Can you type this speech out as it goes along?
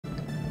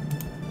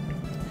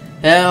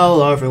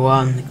Hello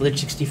everyone,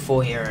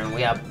 Glitch64 here, and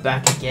we are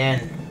back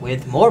again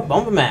with more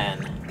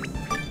Bomberman.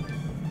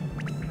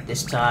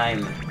 This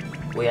time,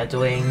 we are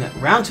doing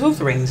round 2 of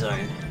the Ring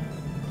Zone.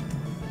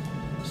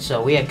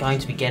 So we are going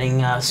to be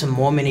getting some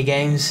more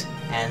mini-games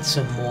and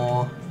some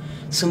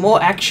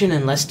more action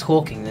and less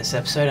talking this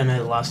episode. I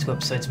know the last 2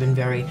 episodes have been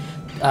very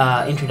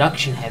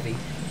introduction heavy,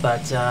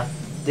 but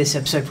this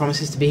episode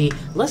promises to be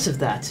less of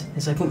that,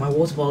 as I put my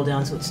water bottle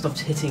down so it stops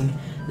hitting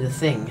the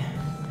thing.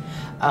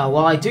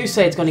 While I do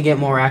say it's going to get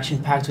more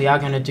action-packed, we are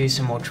going to do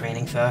some more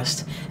training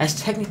first,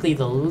 as technically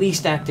the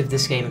least active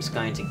this game is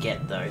going to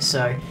get, though.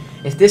 So,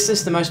 if this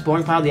is the most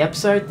boring part of the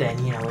episode, then,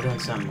 you know, we're doing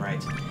something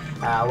right.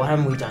 What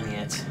haven't we done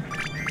yet?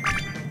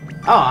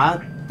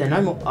 Oh, there are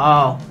no more.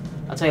 Oh,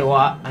 I'll tell you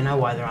what, I know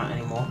why there aren't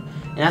any more.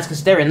 And that's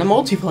because they're in the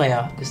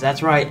multiplayer, because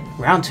that's right,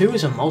 round 2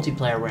 is a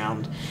multiplayer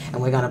round,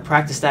 and we're going to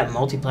practice that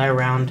multiplayer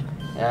round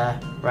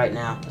right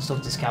now. Let's talk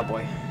to this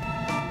cowboy.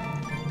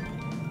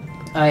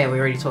 Oh yeah, we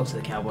already talked to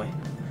the cowboy.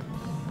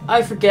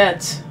 I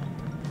forget.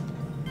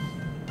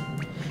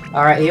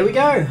 Alright, here we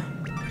go.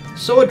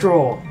 Sword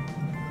draw.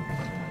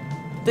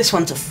 This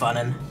one's a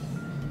funnin'.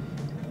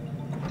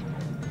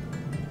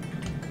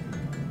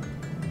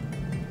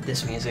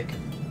 This music.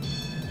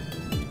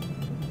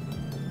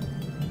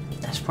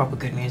 That's proper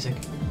good music.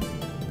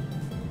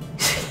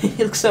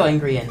 He looks so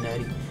angry and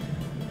nerdy.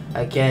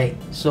 Okay,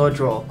 sword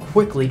draw.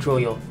 Quickly draw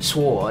your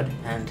sword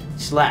and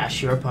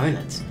slash your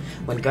opponent.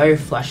 When go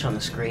flash on the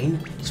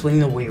screen, swing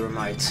the Wii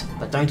remote,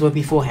 but don't do it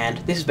beforehand.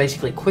 This is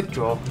basically a quick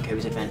draw in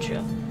Kirby's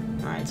Adventure.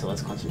 Alright, so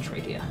let's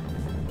concentrate here.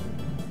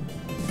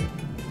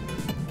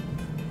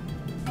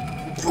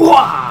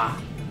 Wah!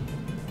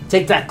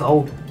 Take that,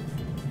 gold!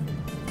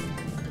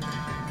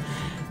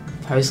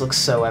 Pose looks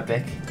so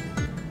epic.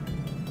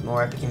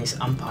 More epic in his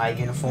umpire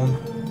uniform.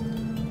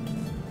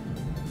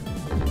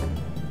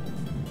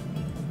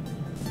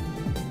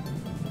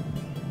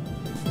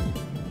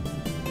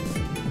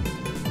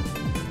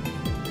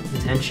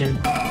 Attention.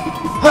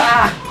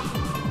 Ah!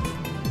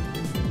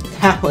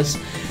 That was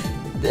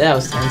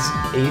tense.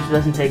 It usually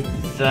doesn't take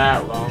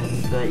that long,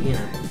 but you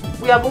know.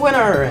 We have a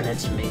winner, and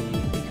it's me,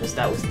 because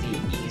that was the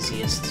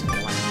easiest one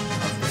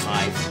of the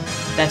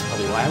 5. That's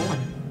probably why I won.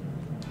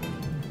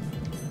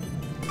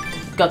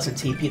 Got some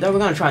TP though, we're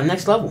gonna try the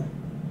next level.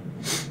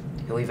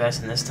 Who are we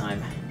versing this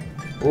time?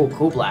 Oh,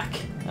 cool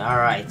black.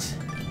 Alright.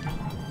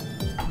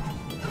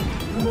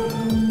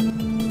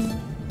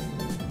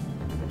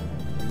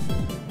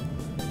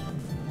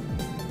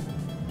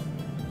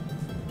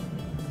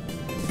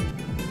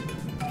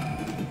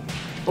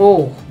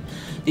 Oh,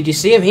 did you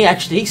see him?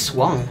 He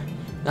swung.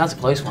 That was a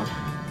close one.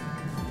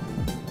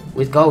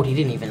 With gold, he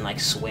didn't even, like,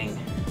 swing.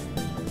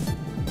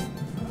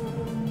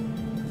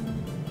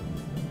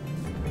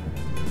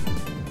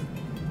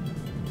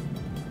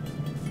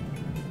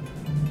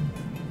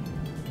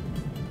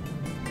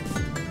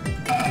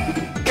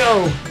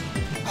 Go!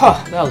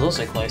 Huh, that was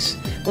also close.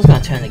 I was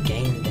gonna turn the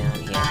game down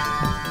here.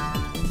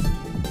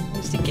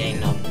 Where's the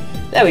game knob?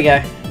 There we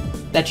go.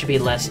 That should be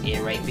less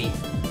ear rapey.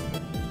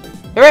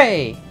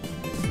 Hooray!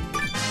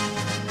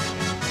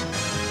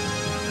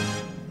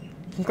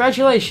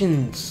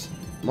 Congratulations!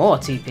 More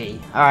TP.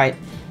 Alright,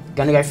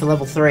 gonna go for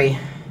level 3.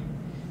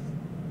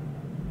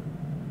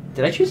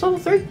 Did I choose level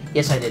 3?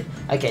 Yes, I did.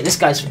 Okay, this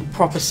guy's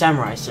proper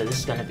samurai, so this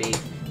is gonna be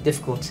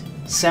difficult.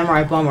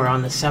 Samurai bomber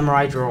on the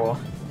samurai draw.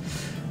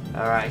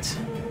 Alright.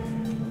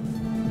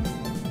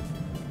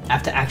 I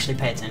have to actually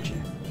pay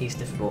attention. He's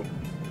difficult.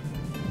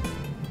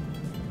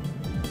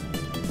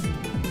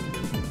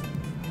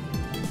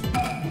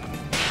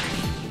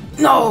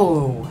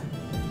 No!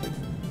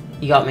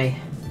 You got me.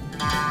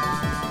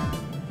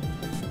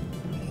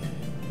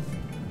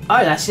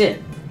 Oh, that's it.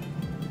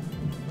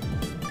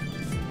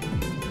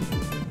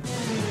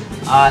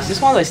 It's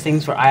just one of those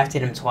things where I have to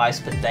hit him twice,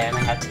 but they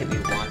only have to hit me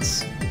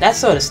once. That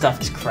sort of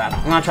stuff is crap.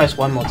 I'm gonna try this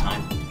one more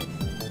time.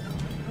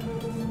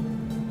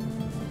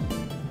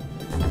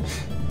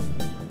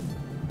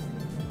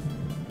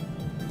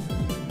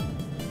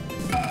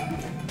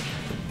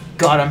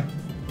 Got him.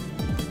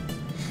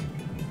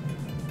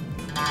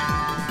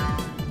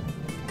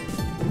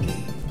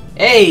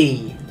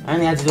 Hey! I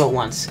only had to do it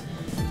once.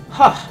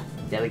 Huh.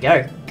 There we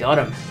go. Got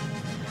him.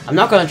 I'm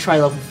not going to try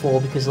level 4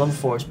 because level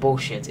 4 is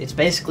bullshit. It's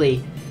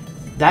basically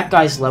that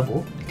guy's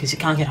level because you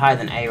can't get higher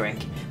than A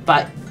rank.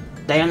 But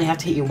they only have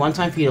to hit you 1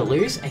 time for you to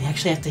lose, and you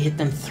actually have to hit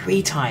them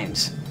 3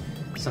 times.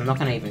 So I'm not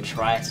going to even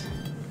try it.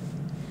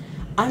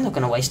 I'm not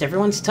going to waste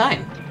everyone's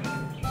time.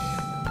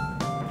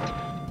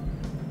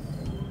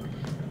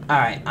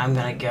 Alright, I'm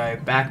going to go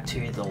back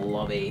to the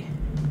lobby.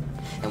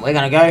 And we're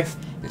going to go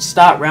and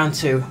start round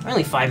 2.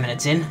 Only 5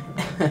 minutes in.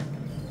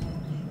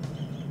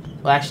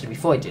 Well, actually,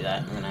 before I do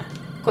that, I'm gonna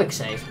quick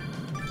save.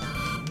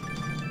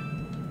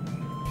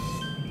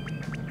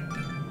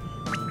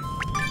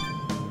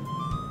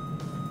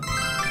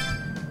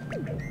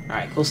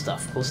 Alright, cool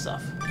stuff, cool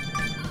stuff.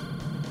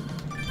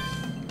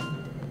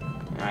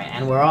 Alright,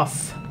 and we're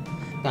off.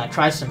 Gonna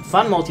try some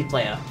fun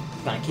multiplayer.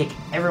 Gonna kick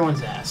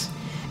everyone's ass.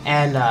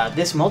 And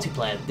this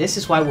multiplayer, this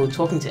is why we were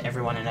talking to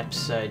everyone in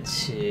episode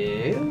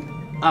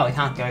 2. Oh, we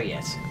can't go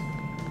yet.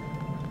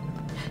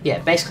 Yeah,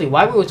 basically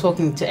why we were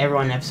talking to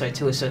everyone in episode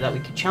 2 is so that we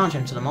could challenge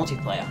them to the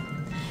multiplayer.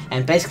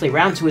 And basically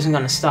round 2 isn't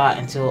going to start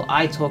until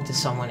I talk to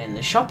someone in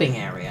the shopping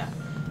area.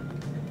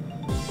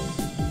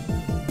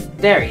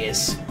 There he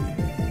is.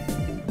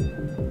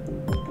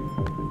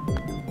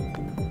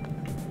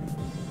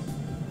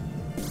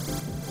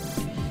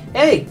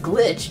 Hey,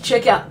 Glitch,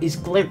 check out these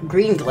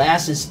green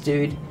glasses,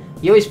 dude.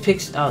 He always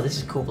picks... Oh, this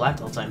is Cool Black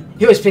the whole time.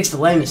 He always picks the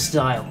lamest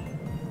style.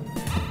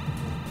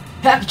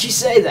 How could you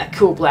say that,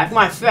 Cool Black?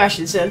 My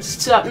fashion sense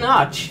is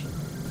top-notch.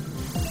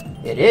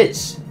 It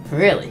is.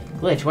 Really.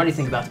 Glitch, what do you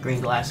think about the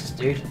green glasses,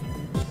 dude?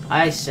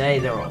 I say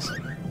they're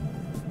awesome.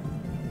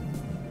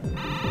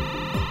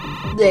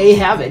 There you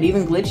have it.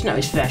 Even Glitch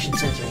knows fashion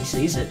sense when he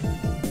sees it.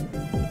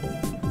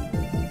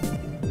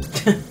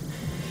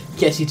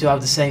 Guess you two have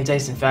the same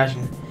taste in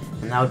fashion.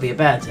 And that would be a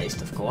bad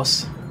taste, of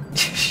course.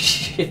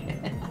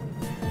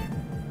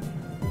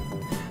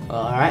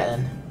 Well, alright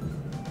then.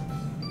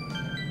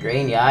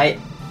 Green, yay.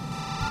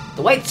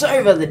 The wait's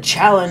over! The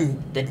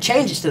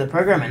changes to the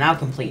program are now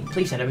complete.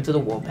 Please head over to the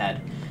warpad.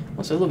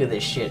 Also, look at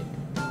this shit.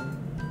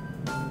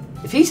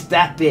 If he's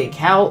that big,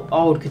 how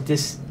old could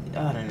this...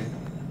 I don't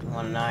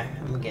want to know.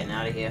 I'm getting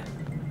out of here.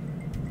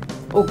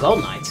 Oh,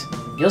 Gold Knight.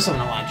 You're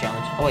someone I want to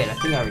challenge. Oh wait, I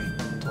think I already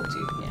talked to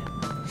you. Yeah.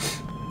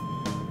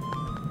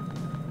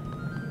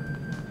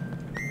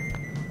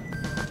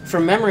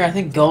 From memory, I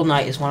think Gold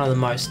Knight is one of the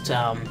most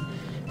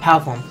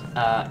powerful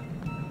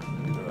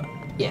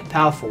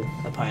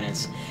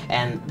opponents,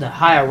 and the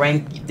higher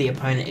rank the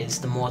opponent is,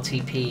 the more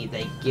TP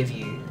they give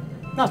you.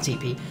 Not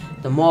TP,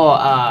 the more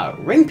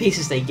ring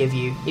pieces they give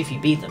you if you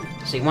beat them.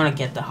 So you want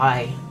to get the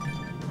high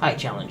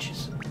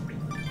challenges.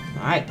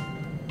 Alright.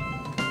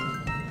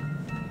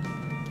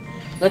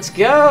 Let's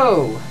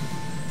go!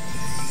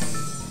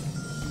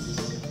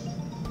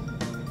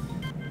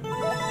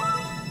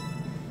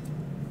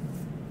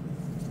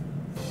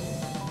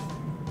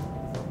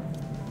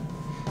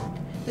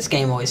 This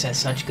game always has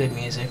such good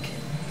music.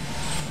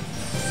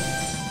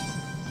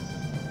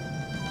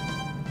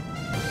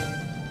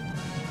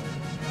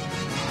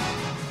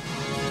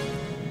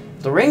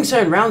 The Ring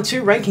Zone Round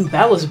 2 ranking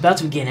battle is about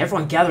to begin.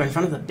 Everyone gather in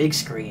front of the big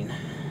screen.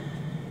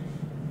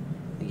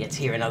 We get to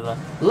hear another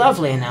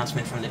lovely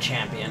announcement from the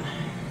champion.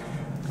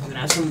 I'm gonna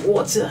have some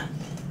water.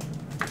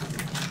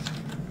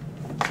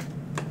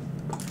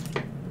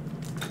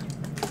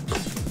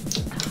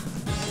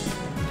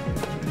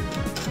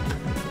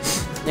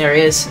 There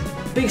he is.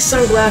 Big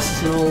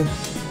sunglasses and all.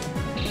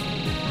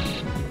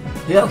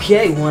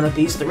 Okay,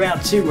 wannabes, the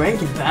Round 2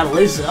 ranking battle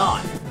is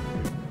on.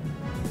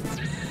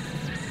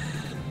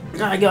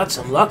 I got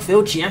some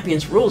luck-filled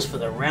champions rules for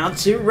the Round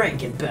 2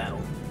 ranking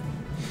battle.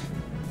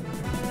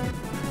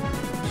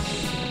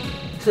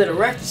 The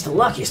director's the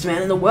luckiest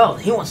man in the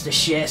world. He wants to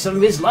share some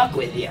of his luck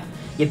with you.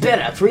 You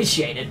better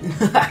appreciate it.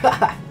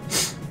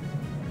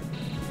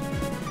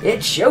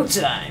 It's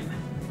showtime.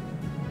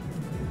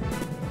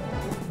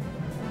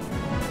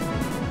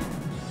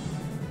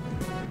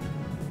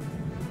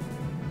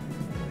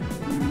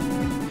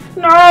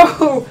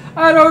 No!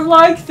 I don't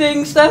like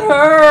things that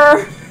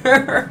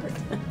hurt!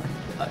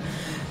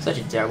 Such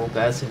a terrible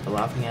person for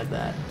laughing at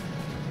that.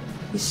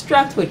 He's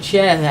strapped to a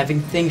chair having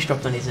things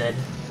dropped on his head.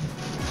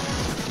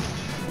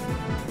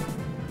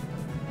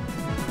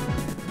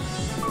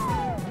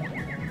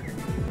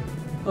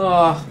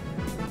 Oh,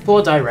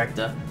 poor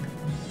director.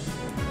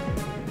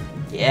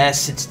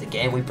 Yes, it's the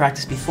game we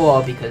practiced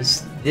before,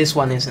 because this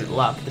one isn't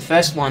luck. The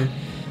first one,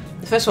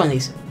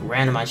 these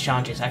randomized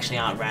challenges actually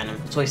aren't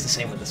random. It's always the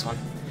same with this one.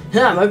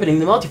 I'm opening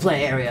the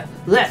multiplayer area.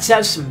 Let's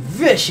have some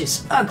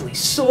vicious, ugly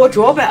sword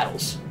draw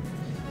battles.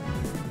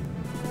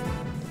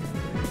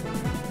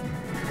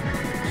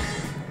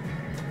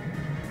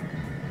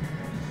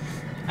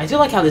 I do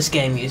like how this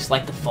game used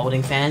like the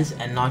folding fans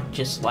and not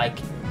just like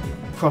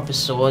proper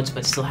swords,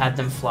 but still had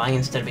them flying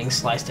instead of being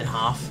sliced in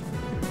half.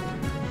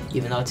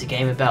 Even though it's a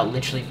game about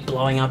literally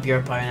blowing up your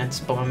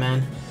opponents,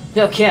 Bomberman.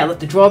 Okay, I let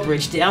the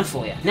drawbridge down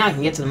for you. Now I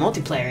can get to the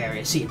multiplayer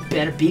area, so you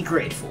better be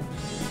grateful.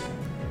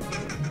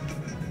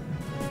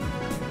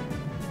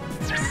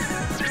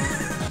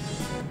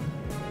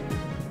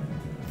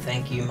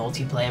 Thank you,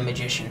 multiplayer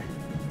magician.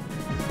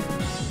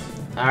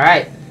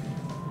 Alright.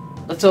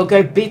 Let's all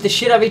go beat the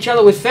shit out of each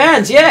other with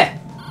fans, yeah!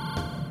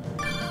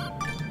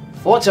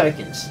 4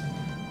 tokens.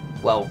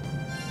 Well,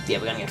 yeah,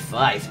 we're gonna get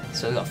 5.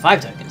 So we've got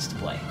 5 tokens to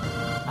play.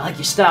 I like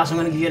your style, so I'm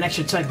gonna give you an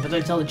extra token, but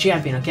don't tell the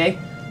champion, okay?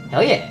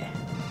 Hell yeah!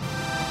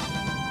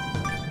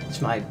 It's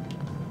my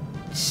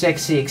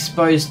sexy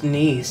exposed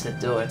knees that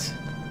do it.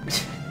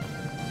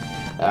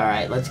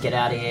 Alright, let's get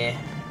out of here.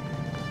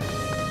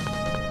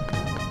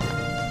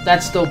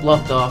 That's still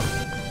blocked off.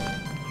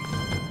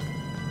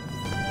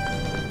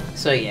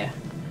 So yeah.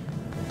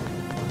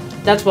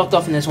 That's blocked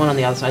off, and there's one on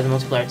the other side, the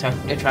multiplayer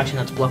attraction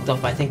that's blocked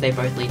off, but I think they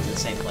both lead to the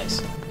same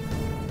place.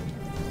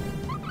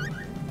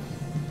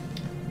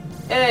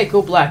 Hey,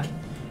 Cool Black.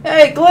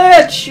 Hey,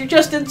 Glitch! You're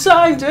just in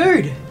time,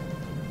 dude!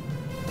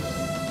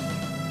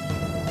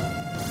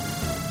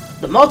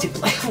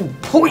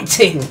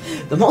 pointing!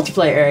 The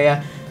multiplayer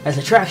area has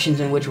attractions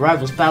in which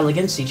rivals battle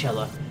against each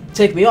other.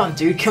 Take me on,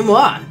 dude, come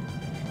on!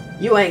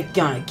 You ain't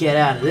gonna get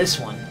out of this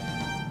one.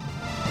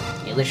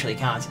 You literally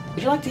can't.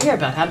 Would you like to hear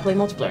about how to play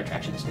multiplayer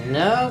attractions?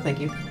 No, thank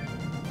you.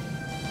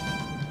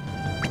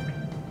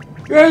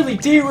 You're only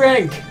D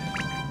rank!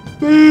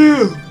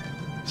 Boo!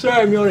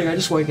 Sorry, I'm yawning, I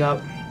just woke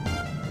up.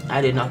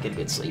 I did not get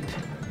good sleep.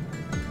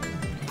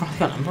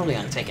 I'm probably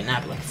gonna take a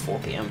nap at like 4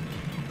 PM.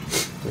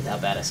 With how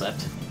bad I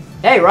slept.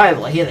 Hey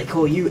rival, I hear they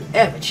call you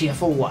Ever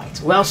Cheerful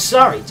White. Well,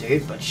 sorry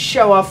dude, but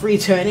show off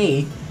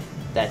returnee,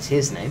 that's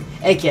his name,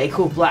 aka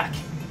Cool Black,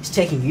 is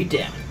taking you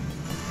down.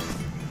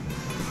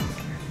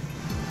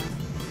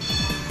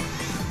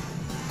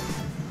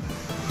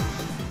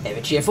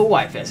 Ever Cheerful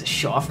White versus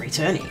show off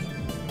returnee.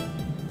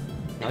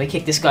 Now we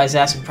kicked this guy's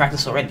ass in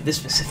practice already, this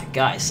specific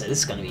guy, so this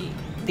is gonna be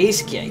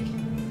piece of cake.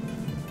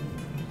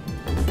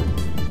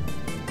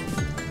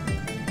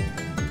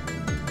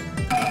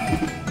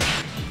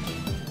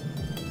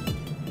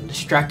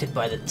 Distracted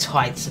by the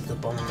tights of the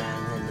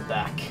Bomberman in the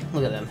back.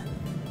 Look at them.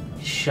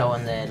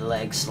 Showing their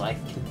legs like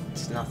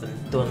it's nothing.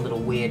 Doing little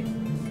weird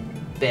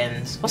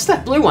bends. What's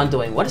that blue one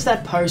doing? What is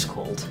that pose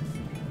called?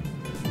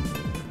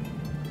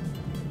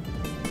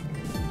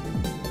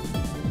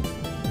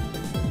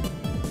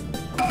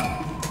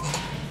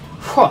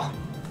 Whew.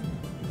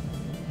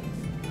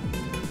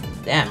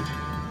 Damn.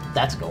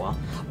 That's go well.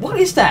 What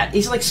is that?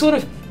 He's like sort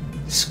of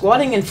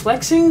squatting and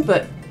flexing,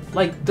 but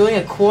like doing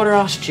a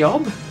quarter-ass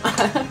job?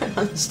 I don't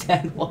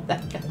understand what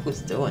that guy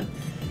was doing.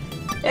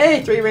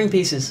 Hey, 3 ring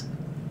pieces.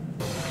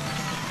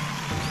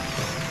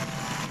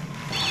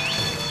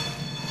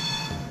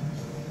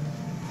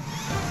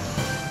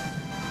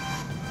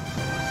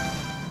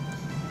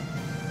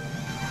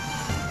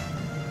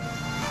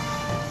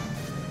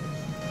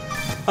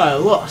 I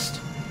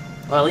lost.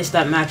 Well, at least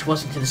that match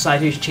wasn't to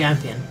decide who's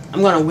champion.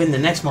 I'm gonna win the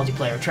next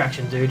multiplayer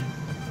attraction, dude.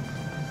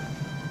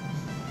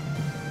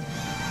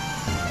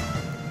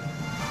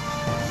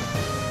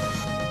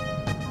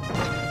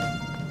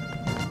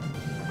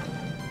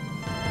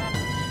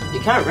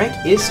 Your current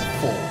rank is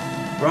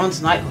 4.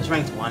 Bronze Knight, who's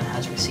ranked 1,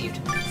 has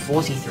received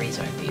 43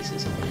 zone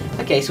pieces.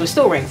 Okay, so we're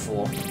still ranked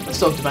 4. Let's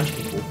talk to a bunch of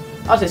people.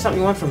 Oh, is there something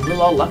you want from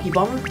little old Lucky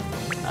Bomber?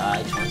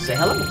 I just want to say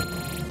hello.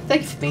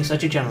 Thank you for being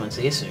such a gentleman.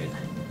 See you soon.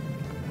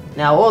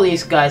 Now, all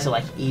these guys are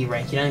like E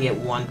rank. You don't get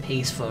 1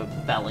 piece for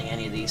battling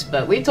any of these,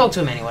 but we talk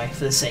to them anyway,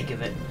 for the sake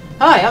of it.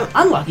 Hi, I'm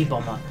Unlucky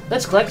Bomber.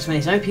 Let's collect as many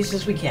zone pieces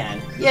as we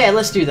can. Yeah,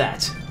 let's do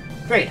that.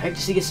 Great, hope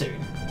to see you soon.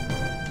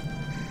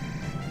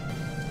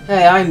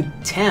 Hey, I'm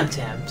Tam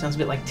Tam. Sounds a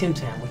bit like Tim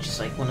Tam, which is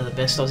like one of the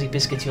best Aussie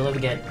biscuits you'll ever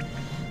get.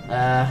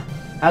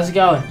 How's it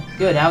going?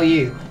 Good, how are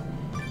you?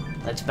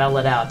 Let's battle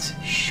it out.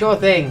 Sure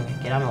thing.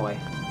 Get out of my way.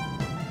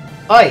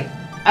 Oi!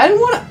 I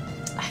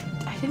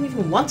didn't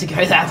even want to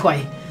go that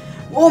way.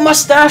 Oh,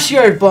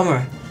 Mustachioed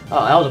Bomber!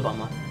 Oh, Elder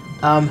Bomber.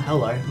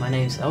 Hello, my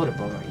name's Elder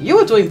Bomber. You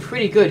are doing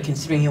pretty good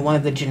considering you're one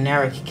of the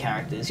generic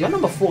characters. You're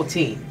number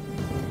 14.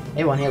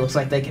 Everyone here looks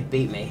like they could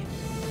beat me.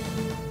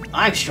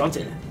 I'm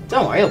Strontin.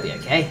 Don't worry, it'll be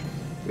okay.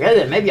 Really,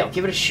 then maybe I'll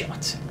give it a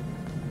shot.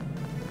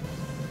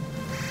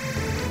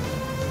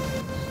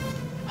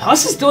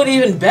 Hoss is doing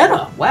even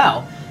better.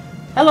 Wow.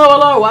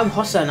 Hello, I'm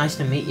Hossa. Nice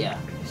to meet ya.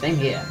 Same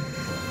here.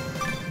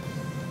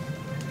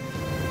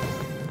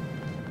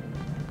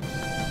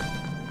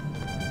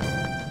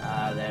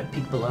 There are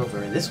people over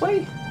this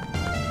way?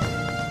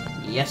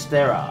 Yes,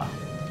 there are.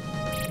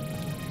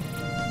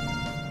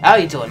 How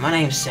you doing? My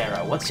name's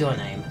Sarah. What's your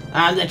name?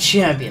 I'm the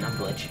champion. I'm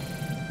Glitch.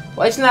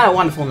 Well, isn't that a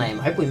wonderful name?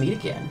 I hope we meet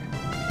again.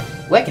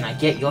 Where can I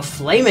get your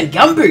flaming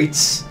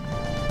gumboots?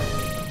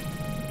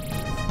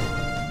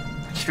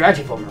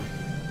 Strategy Bomber.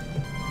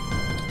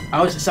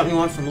 Oh, is there something you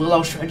want from little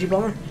old Strategy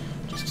Bomber?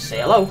 Just to say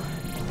hello.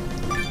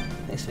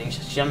 Next thing is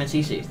just jump into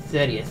you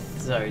 30th,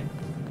 so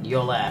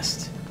you're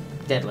last.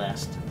 Dead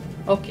last.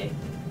 Okay.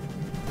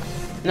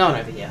 No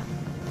one over here.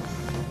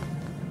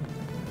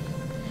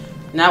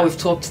 Now we've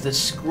talked to the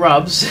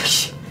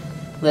scrubs.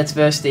 let's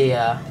verse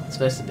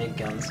the big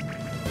guns.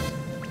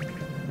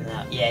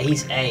 Now, yeah,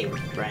 he's A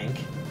rank.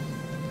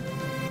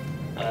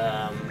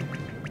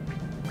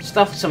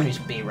 Stuff with someone who's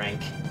B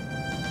rank.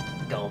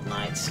 Gold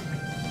Knights. There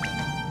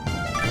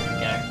we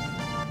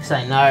go. So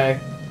I know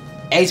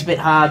A's a bit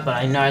hard, but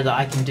I know that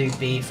I can do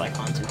B if I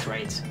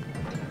concentrate.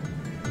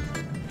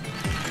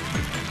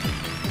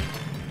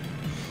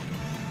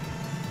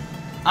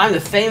 I'm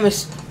the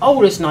famous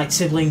oldest Knight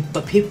sibling,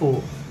 but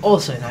people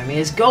also know me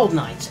as Gold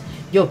Knight.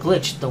 You're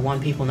Glitch, the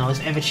one people know as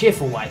Ever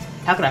Cheerful White.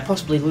 How could I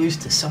possibly lose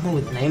to someone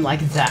with a name like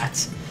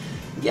that?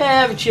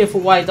 Yeah, Ever Cheerful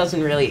White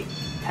doesn't really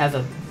have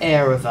an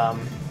air of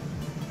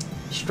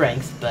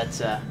strength,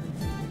 but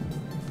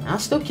I'll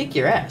still kick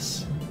your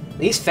ass.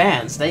 These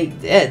fans, they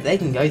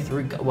can go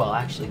through. Well,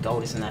 actually,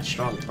 gold isn't that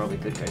strong. It probably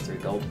could go through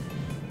gold.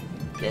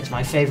 There's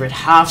my favorite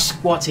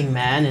half-squatting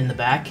man in the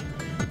back.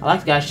 I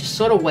like the guys just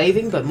sort of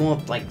waving, but more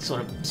like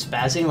sort of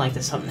spazzing, like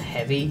there's something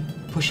heavy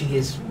pushing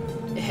his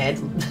head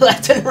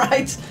left and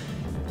right.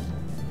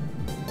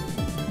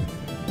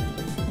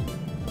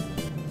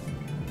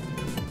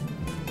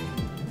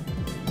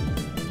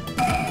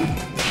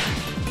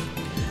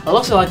 I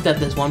also like that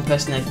there's one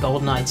person that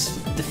Gold Knight's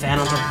the fan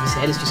on top of his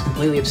head is just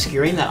completely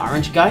obscuring that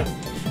orange guy.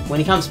 When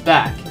he comes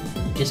back,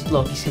 just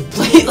look, he's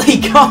completely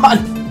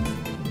gone.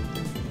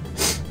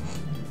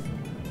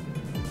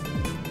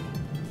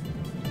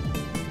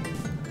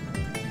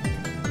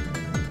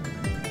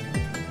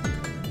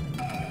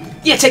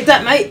 Yeah, take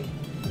that, mate!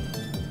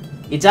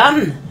 You're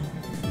done!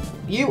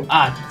 You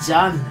are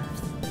done!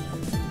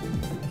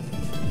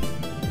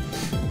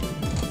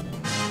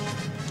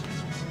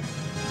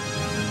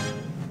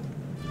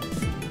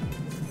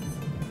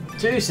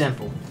 Too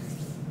simple.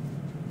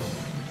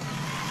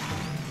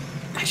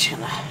 I'm just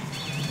gonna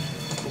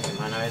blow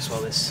my nose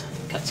while this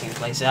cutscene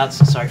plays out,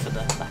 so sorry for the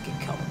lack of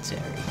commentary.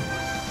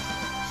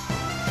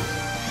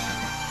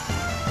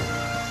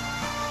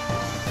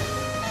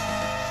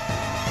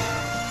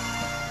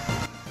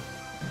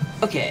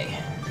 Okay.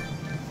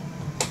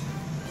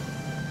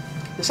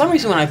 For some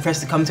reason when I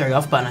press the commentary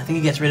off button, I think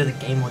it gets rid of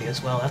the game audio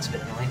as well. That's a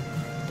bit annoying.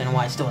 Don't know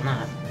why it's doing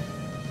that.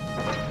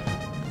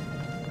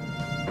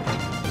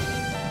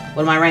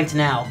 What am I ranked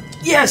now?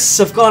 Yes!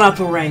 I've gone up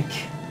a rank!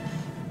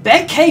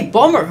 BK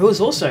Bomber, who has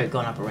also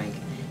gone up a rank.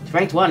 He's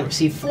ranked 1,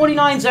 received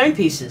 49 zone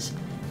pieces.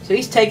 So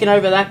he's taken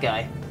over that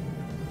guy.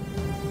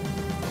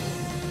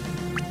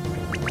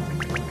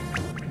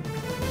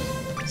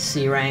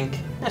 C rank.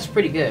 That's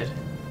pretty good.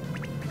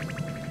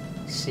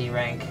 C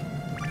rank.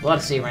 A lot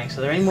of C ranks.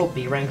 Are there any more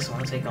B ranks? I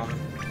want to take on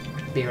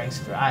B ranks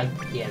for...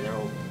 yeah, they're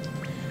all...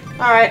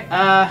 Alright,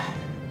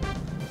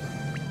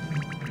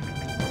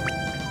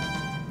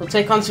 we'll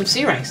take on some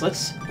C ranks.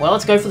 Let's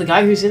go for the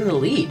guy who's in the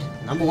lead.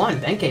 Number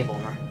 1, BK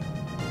Bomber.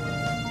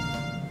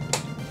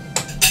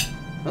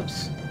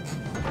 Oops.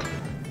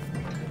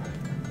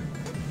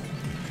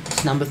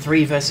 It's number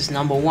 3 versus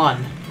number 1.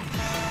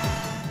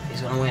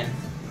 Who's gonna win?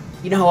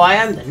 You know who I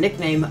am? The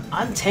nickname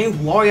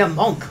Untamed Warrior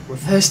Monk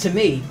refers to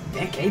me,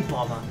 BK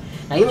Bomber.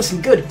 Now you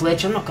listen good,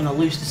 Glitch. I'm not gonna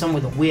lose to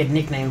someone with a weird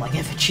nickname like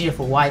Cheetah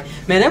for White.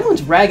 Man,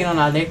 everyone's ragging on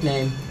our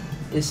nickname.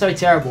 It's so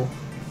terrible.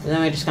 And then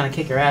we're just gonna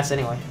kick your ass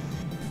anyway.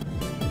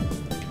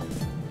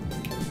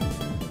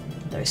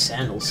 Those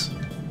sandals.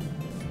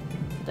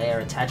 They are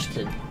attached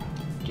to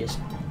just...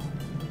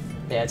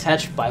 They're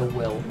attached by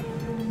will.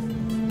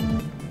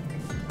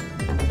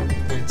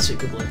 And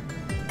super glue.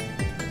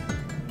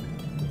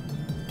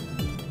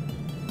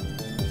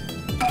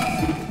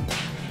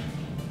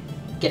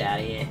 Get out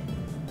of here.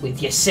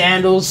 With your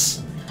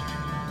sandals.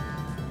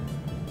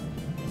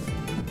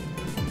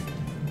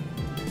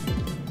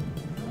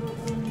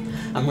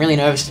 I'm really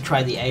nervous to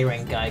try the A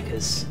rank guy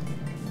because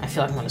I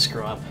feel like I'm gonna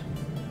screw up.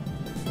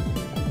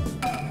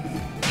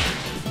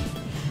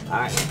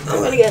 Alright,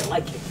 I'm gonna get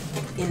like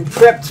in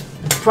prepped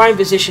prime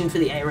position for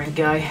the A rank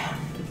guy.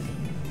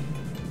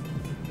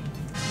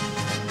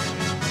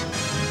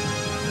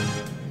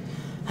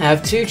 I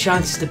have 2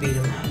 chances to beat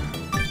him.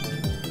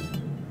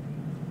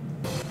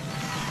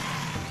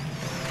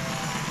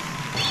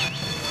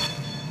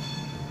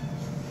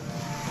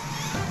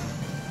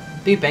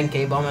 Beat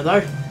BK Bomber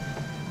though.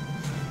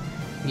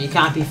 You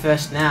can't be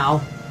first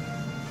now.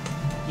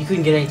 You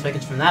couldn't get any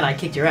tokens from that, I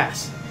kicked your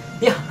ass.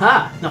 Yeah,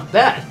 ha! Not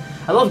bad.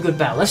 I love a good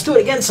battle. Let's do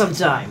it again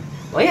sometime.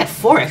 Well, you had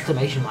 4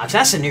 exclamation marks.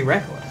 That's a new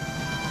record.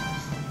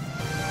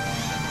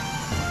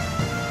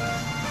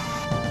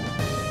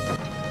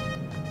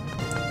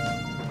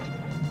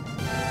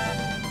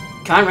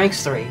 Kine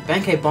ranks 3.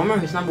 BK Bomber,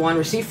 who's number 1,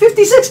 received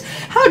 56.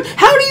 How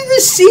do you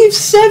receive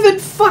 7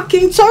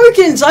 fucking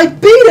tokens? I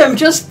beat him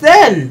just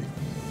then.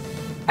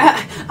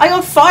 I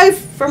got 5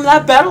 from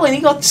that battle and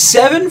he got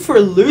 7 for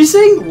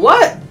losing?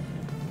 What?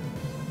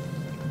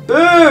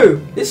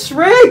 Boo! This is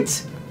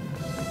rigged!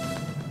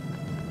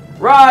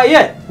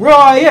 Riot!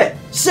 Riot!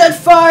 Set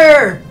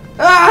fire!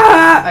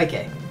 Ah!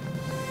 Okay.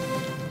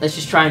 Let's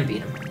just try and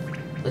beat him.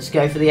 Let's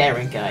go for the A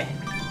rank guy.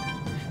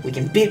 We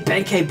can beat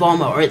BK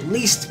Bomber or at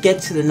least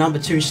get to the number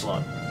 2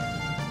 slot.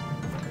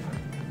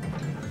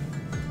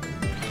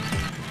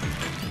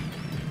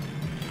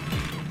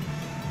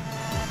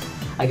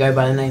 I go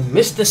by the name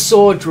Mr.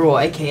 Sword Draw,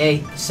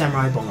 aka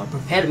Samurai Bomber.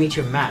 Prepare to meet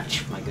your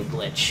match, my good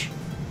Glitch.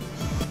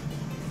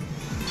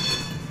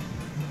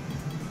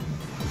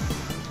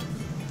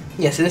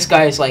 Yeah, so this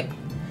guy is like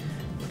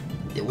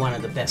one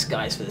of the best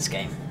guys for this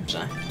game,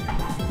 so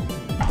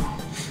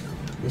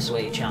this is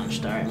where you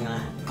challenged. Alright, I'm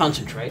gonna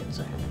concentrate,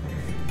 so.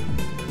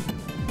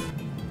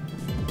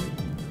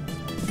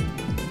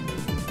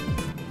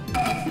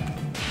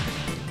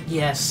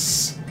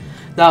 Yes!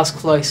 That was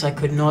close. I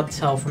could not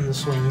tell from the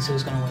swings who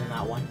was going to win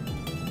that one.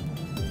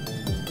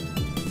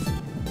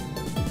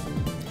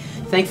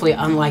 Thankfully,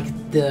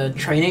 unlike the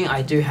training,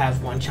 I do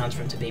have 1 chance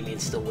for him to beat me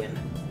and still win.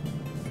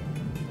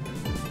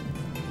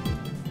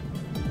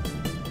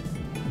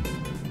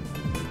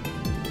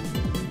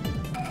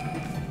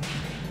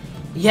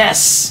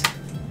 Yes!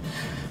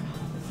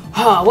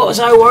 Ah, what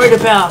was I worried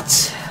about?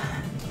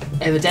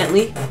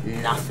 Evidently,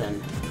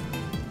 nothing.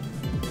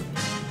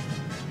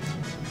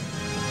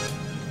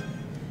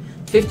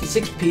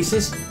 56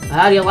 pieces?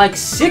 How do you like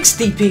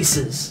 60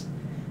 pieces?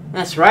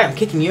 That's right, I'm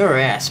kicking your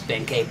ass,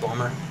 BK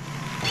Bomber.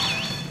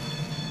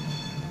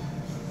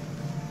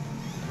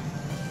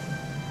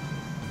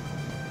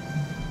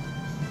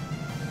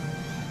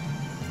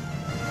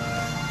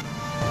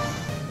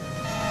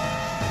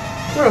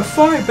 What a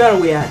fine battle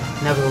we had.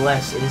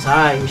 Nevertheless, it is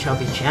I who shall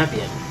be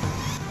champion.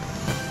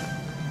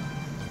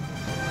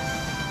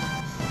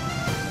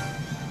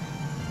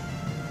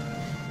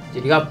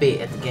 Dude, you got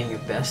beat at the game you're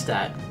best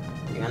at.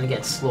 You're gonna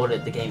get slaughtered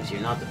at the games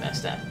you're not the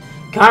best at.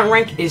 Current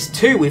rank is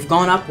 2. We've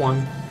gone up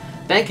 1.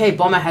 Bankai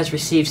Bomber has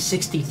received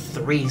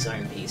 63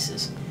 zone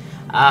pieces.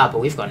 But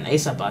we've got an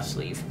ace up our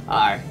sleeve,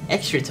 our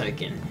extra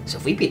token. So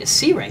if we beat a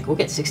C rank, we'll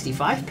get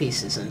 65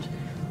 pieces, and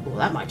well,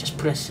 that might just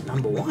put us at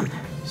number 1.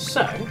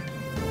 So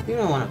we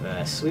don't want to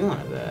verse. We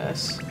want to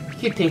verse.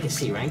 You could think a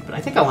C rank, but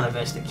I think I want to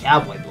verse the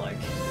cowboy bloke.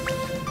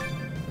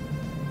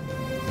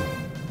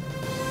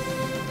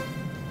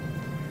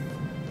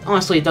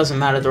 Honestly, it doesn't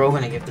matter. They're all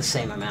going to give the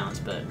same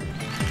amount, but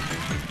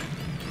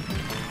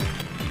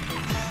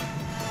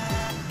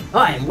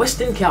I am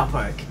Western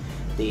Cowpoke.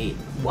 The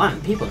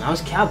one people know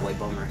as Cowboy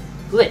Bomber.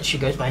 Glitch, who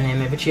goes by the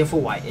name of a Cheerful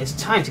White. It's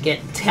time to get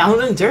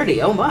down and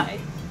dirty, oh my.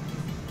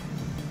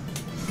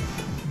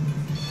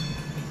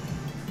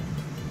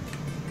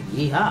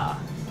 Yeehaw.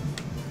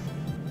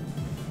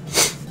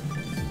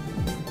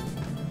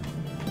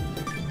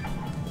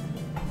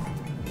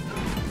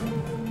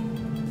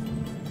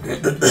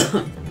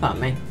 Oh,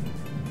 man.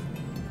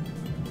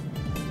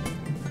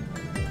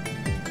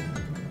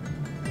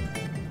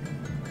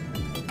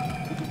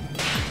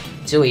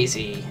 Too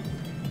easy.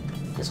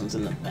 This one's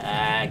in the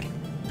bag.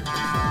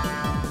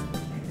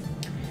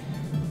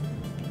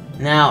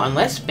 Now,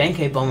 unless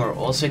Bankai Bomber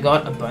also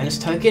got a bonus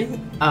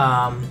token,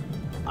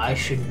 I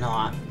should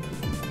not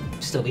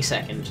still be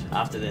second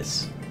after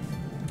this.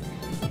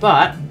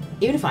 But,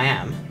 even if I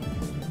am,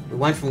 we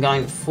went from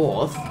going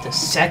 4th to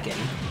 2nd,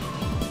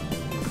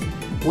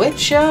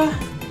 which,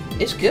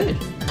 is good.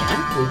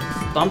 Yeah,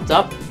 we bumped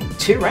up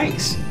 2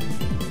 ranks.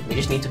 We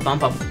just need to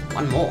bump up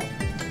 1 more.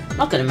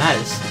 Not that it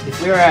matters.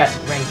 If we're at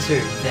rank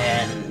 2,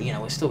 then, you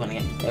know, we're still gonna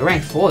get... At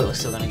rank 4, we're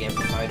still gonna get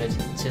promoted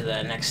to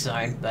the next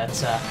zone, but,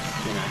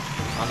 you know,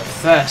 on the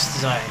first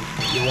zone,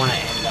 you want to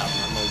end up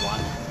number 1.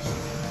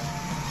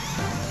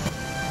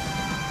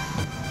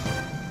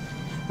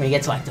 When you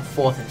get to, like, the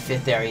 4th and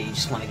 5th area, you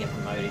just want to get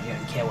promoted. You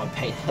don't care what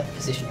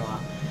position you are.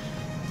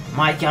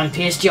 My gun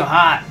pierced your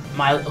heart,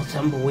 my little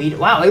tumbleweed.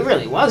 Wow, it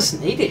really was.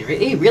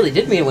 He really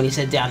did mean it when he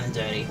said down and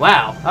dirty.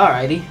 Wow,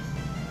 alrighty.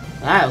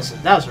 That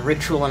was a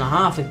ritual and a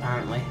half,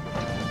 apparently.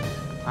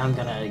 I'm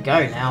gonna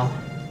go now.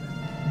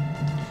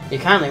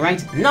 You're currently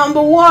ranked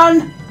number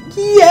 1!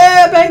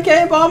 Yeah,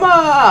 Bankai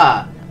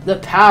Bomber! The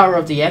power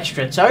of the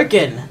extra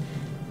token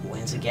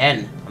wins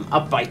again. I'm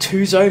up by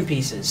 2 zone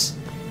pieces.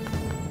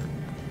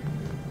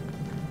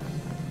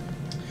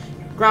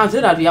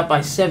 Granted, I'd be up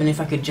by 7 if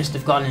I could just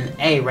have gotten an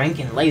A rank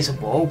in Laser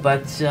Ball,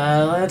 but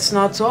let's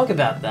not talk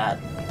about that.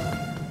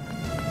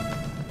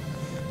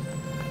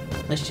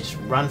 Let's just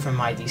run from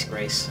my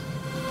disgrace.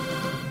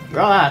 You're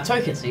all out of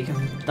tokens, so you can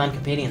done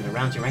competing in the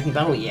round 2 ranking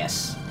battle?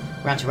 Yes.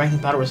 Round 2 ranking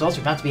battle results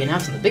are about to be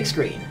announced on the big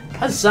screen.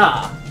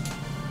 Huzzah!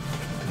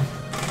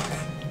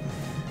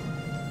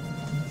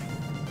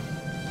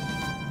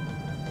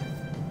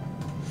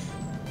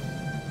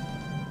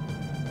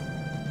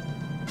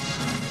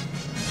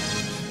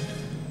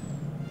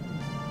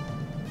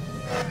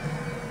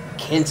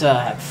 Kinta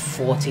had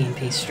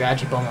 14-piece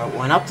strategy bomber. It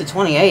went up to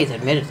 28,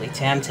 admittedly.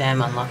 Tam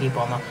unlucky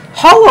bomber.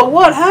 Holla,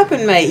 what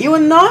happened, mate? You were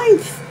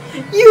 9th!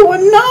 You were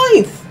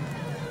 9th!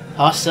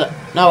 Hossa.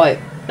 No, wait.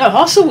 No,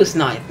 Hossa was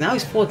 9th. Now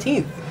he's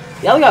 14th.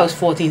 The other guy was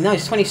 14th. Now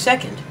he's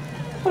 22nd.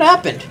 What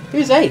happened?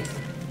 Who's 8th?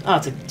 Oh,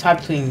 it's a tie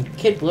between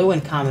Kid Blue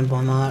and Carmen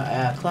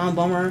Bomber. Clown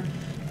Bomber.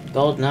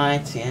 Gold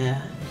Knight,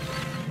 yeah.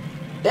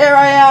 There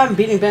I am!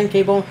 Beating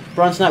Bankai Bomber.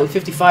 Bronze Knight with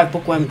 55.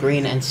 Bookworm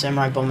Green and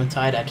Samurai Bomber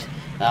tied at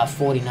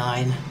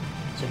 49.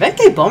 So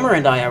Bankai Bomber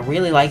and I are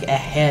really, like,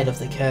 ahead of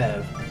the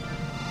curve.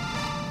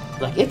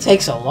 Like, it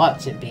takes a lot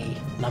to be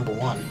number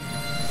 1.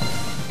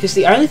 Because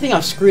the only thing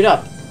I've screwed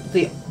up,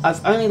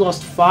 I've only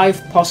lost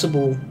 5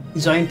 possible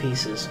zone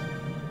pieces.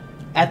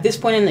 At this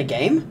point in the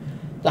game,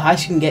 the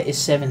highest you can get is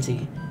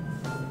 70.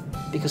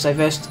 Because I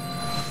versed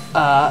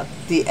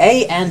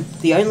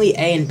the only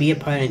A and B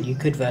opponent you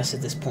could verse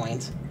at this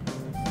point.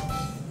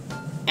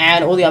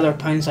 And all the other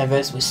opponents I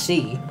versed was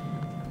C.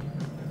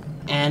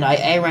 And I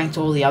A-ranked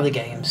all the other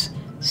games.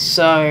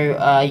 So,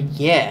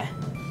 yeah.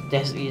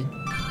 It's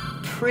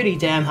pretty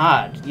damn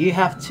hard. You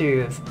have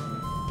to have...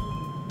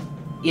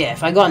 Yeah,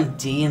 if I got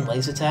D in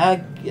laser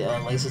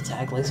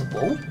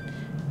ball,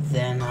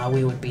 then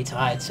we would be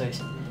tied. So,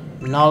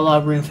 not a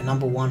lot of room for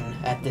number 1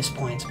 at this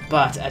point.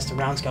 But as the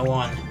rounds go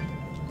on,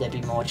 there'd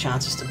be more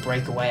chances to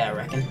break away, I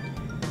reckon.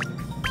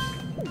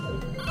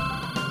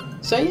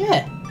 So,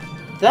 yeah.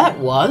 That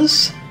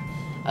was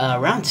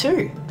round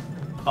 2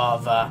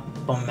 of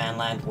Bomberman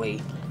Land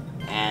Wii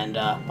and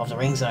of the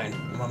Ring Zone.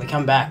 And when we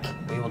come back,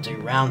 we will do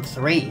round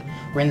 3.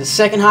 We're in the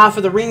second half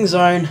of the Ring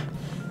Zone.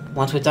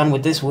 Once we're done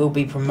with this, we'll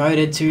be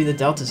promoted to the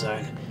Delta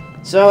Zone.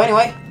 So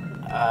anyway,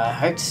 I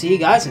hope to see you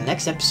guys in the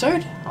next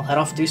episode. I'll head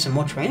off to do some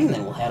more training,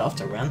 then we'll head off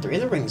to round 3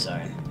 of the Ring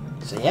Zone.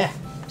 So yeah,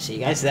 see you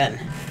guys then.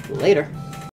 Later.